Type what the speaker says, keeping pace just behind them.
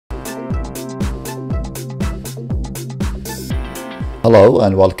Hello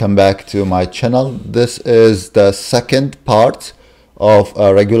and welcome back to my channel. This is the second part of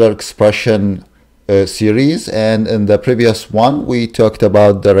a regular expression series, and in the previous one we talked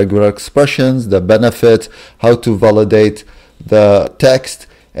about the regular expressions, the benefit, how to validate the text,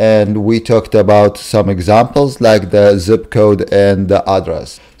 and we talked about some examples like the zip code and the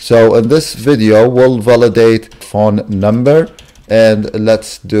address. So in this video we'll validate phone number, and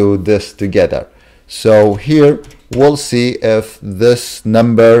let's do this together. So here we'll see if this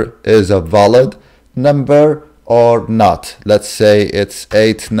number is a valid number or not. Let's say it's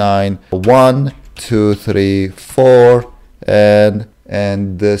 891234, and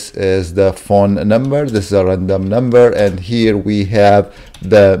this is the phone number. This is a random number, and here we have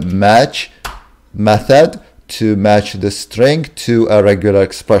the match method to match the string to a regular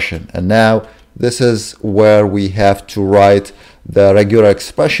expression. And now this is where we have to write the regular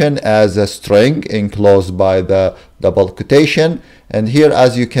expression as a string enclosed by the double quotation. And here,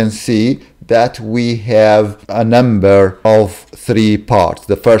 as you can see, that we have a number of 3 parts.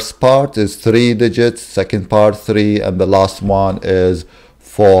 The first part is 3 digits, second part 3, and the last one is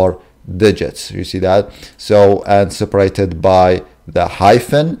 4 digits. You see that? So, and separated by the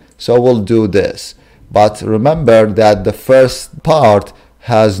hyphen. So we'll do this, but remember that the first part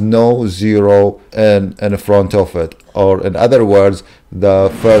has no 0 in front of it, or in other words,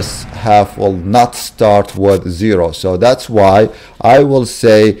 the first half will not start with 0. So that's why I will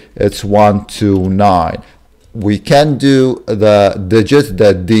say it's 1 to 9. We can do the digit,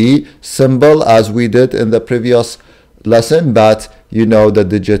 the D symbol, as we did in the previous lesson, but you know the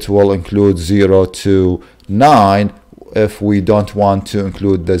digit will include 0 to 9 if we don't want to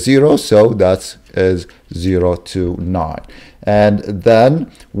include the 0, so that is 0 to 9. And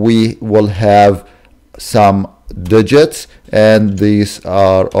then we will have some digits, and these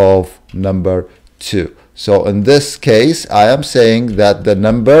are of number 2. So in this case, I am saying that the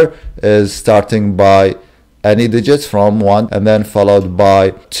number is starting by any digits from 1 and then followed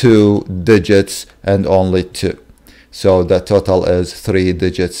by 2 digits and only 2. So the total is 3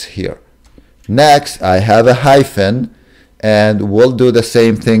 digits here. Next, I have a hyphen, and we'll do the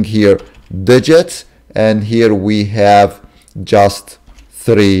same thing here, digits, and here we have just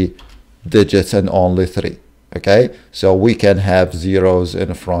 3 digits and only 3. Okay, so we can have zeros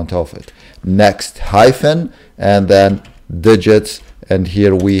in front of it. Next, hyphen, and then digits, and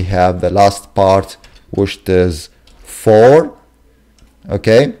here we have the last part, which is 4.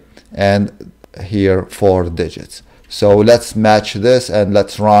 Okay, and here 4 digits. So let's match this and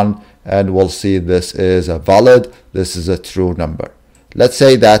let's run, and we'll see this is a valid, this is a true number. Let's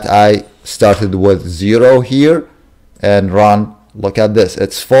say that I started with 0 here and run. Look at this,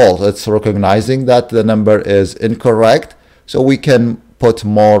 it's false. It's recognizing that the number is incorrect. So we can put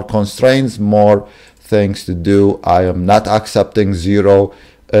more constraints, more things to do. I am not accepting 0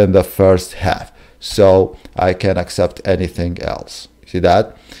 in the first half, so I can accept anything else. See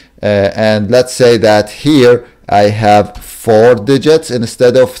that? And let's say that here I have 4 digits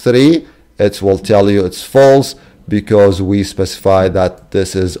instead of 3. It will tell you it's false because we specify that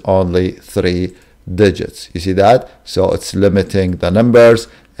this is only 3 digits. You see that? So it's limiting the numbers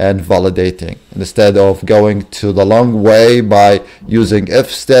and validating. Instead of going to the long way by using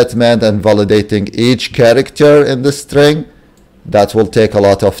if statement and validating each character in the string, that will take a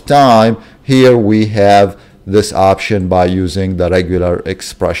lot of time. Here we have this option by using the regular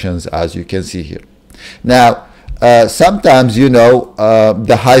expressions, as you can see here. Now, sometimes, you know,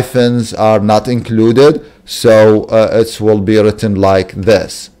 the hyphens are not included, so it will be written like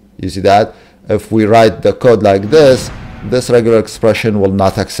this. You see that? If we write the code like this, this regular expression will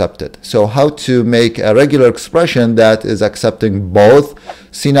not accept it. So how to make a regular expression that is accepting both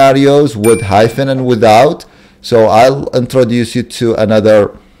scenarios, with hyphen and without? So I'll introduce you to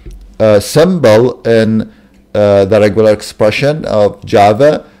another symbol in the regular expression of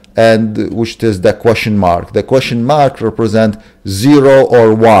Java, and which is the question mark. The question mark represents 0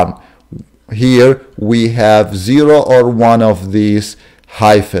 or 1. Here we have 0 or 1 of these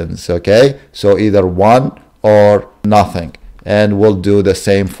hyphens. Okay, so either 1 or nothing, and we'll do the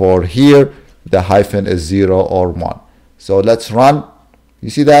same for here. The hyphen is 0 or 1. So let's run. You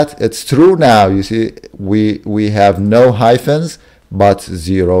see that it's true now. You see we have no hyphens but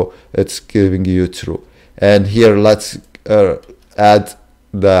 0. It's giving you true. And here let's add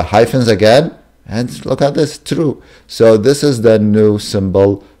the hyphens again, and look at this, true. So this is the new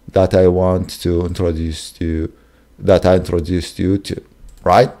symbol that I want to introduce to you, that I introduced you to,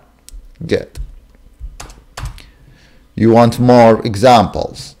 right? Good. You want more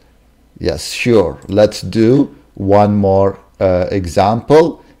examples? Yes, sure. Let's do one more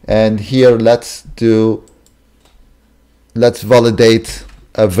example, and here let's do let's validate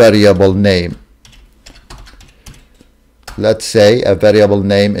a variable name. Let's say a variable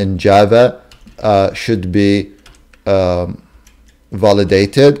name in Java should be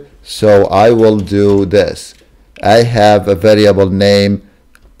validated. So I will do this. I have a variable name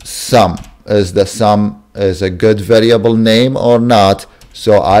sum. Is the sum is a good variable name or not?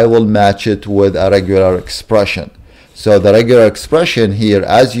 So I will match it with a regular expression. So the regular expression here,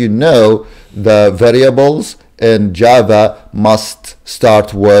 as you know, the variables in Java must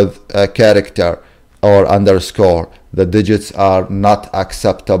start with a character or underscore. The digits are not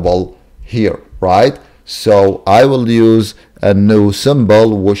acceptable here, right? So I will use a new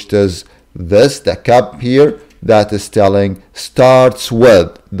symbol, which is this, the cap here, that is telling starts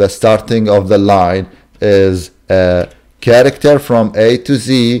with, the starting of the line is a character from A to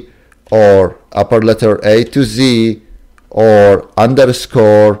Z, or upper letter A to Z, or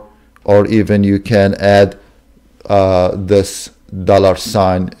underscore, or even you can add this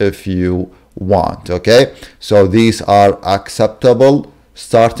 $sign if you want. Okay, so these are acceptable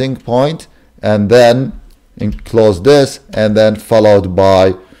starting point, and then close this, and then followed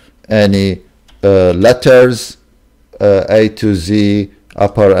by any letters, A to Z,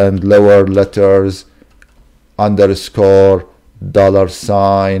 upper and lower letters, underscore,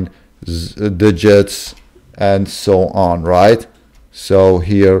 $sign, digits, and so on, right? So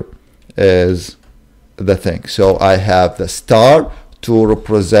here is the thing. So I have the star to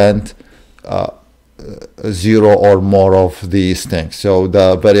represent 0 or more of these things. So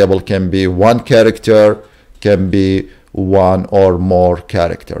the variable can be one character, can be one or more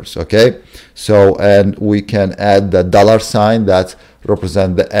characters. Okay, so and we can add the $sign that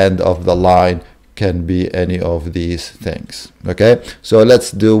represent the end of the line, can be any of these things. Okay, so let's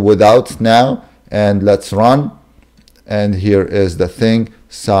do without now, and let's run. And here is the thing,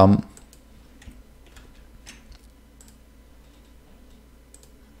 sum.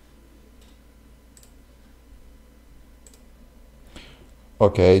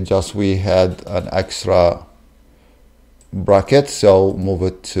 Okay, just we had an extra bracket, so move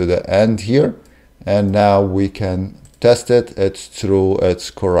it to the end here, and now we can test it. It's true, it's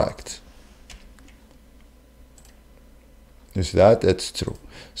correct. You see that? It's true.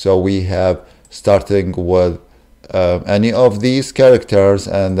 So we have starting with any of these characters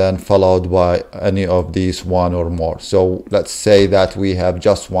and then followed by any of these one or more. So let's say that we have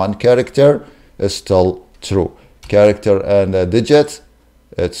just one character, is still true. Character and a digit,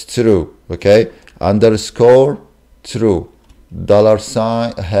 it's true. Okay, underscore, true.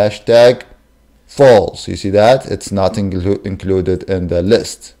 $sign, hashtag, false. You see that? It's not included in the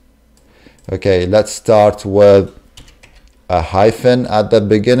list. Okay, let's start with a hyphen at the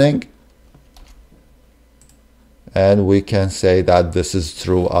beginning, and we can say that this is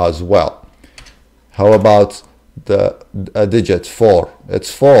true as well. How about a digit 4?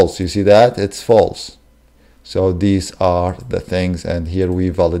 It's false. You see that? It's false. So these are the things, and here we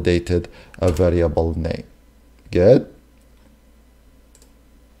validated a variable name. Good.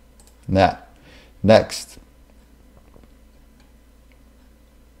 Now, next.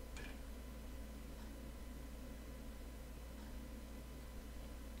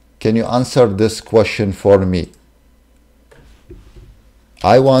 Can you answer this question for me?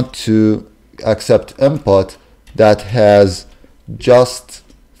 I want to accept input that has just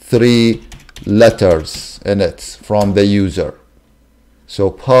 3 letters in it from the user. So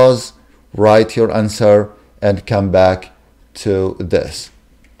pause, write your answer, and come back to this.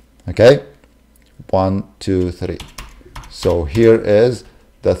 Okay, 1, 2, 3. So here is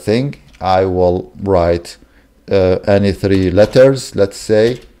the thing. I will write any 3 letters, let's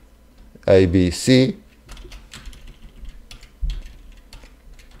say A, B, C,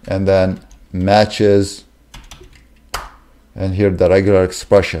 and then matches, and here the regular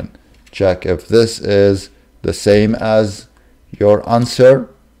expression. Check if this is the same as your answer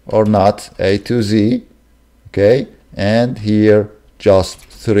or not, A to Z. Okay, and here just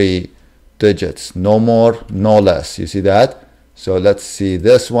 3 digits, no more, no less. You see that? So let's see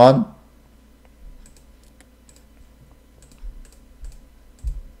this one.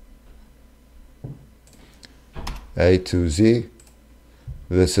 A to Z,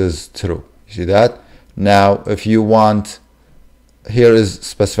 this is true. You see that? Now if you want, here is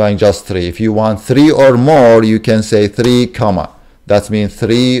specifying just 3. If you want 3 or more, you can say 3 comma, that means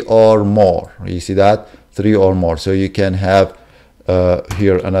 3 or more. You see that? 3 or more. So you can have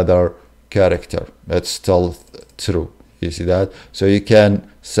here another character, it's still true. You see that? So you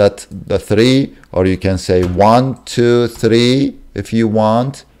can set the 3, or you can say 1, 2, 3 if you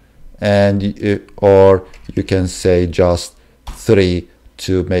want, and or you can say just 3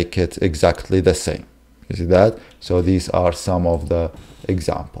 to make it exactly the same. You see that? So these are some of the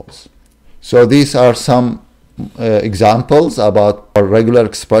examples. So these are some examples about our regular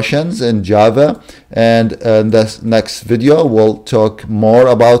expressions in Java, and in this next video we'll talk more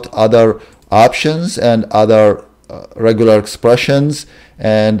about other options and other regular expressions,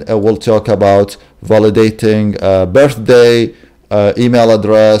 and we'll talk about validating birthday, email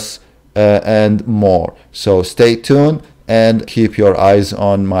address, and more. So stay tuned and keep your eyes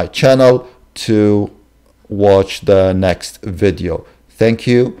on my channel to watch the next video. Thank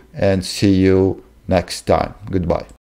you and see you next time. Goodbye.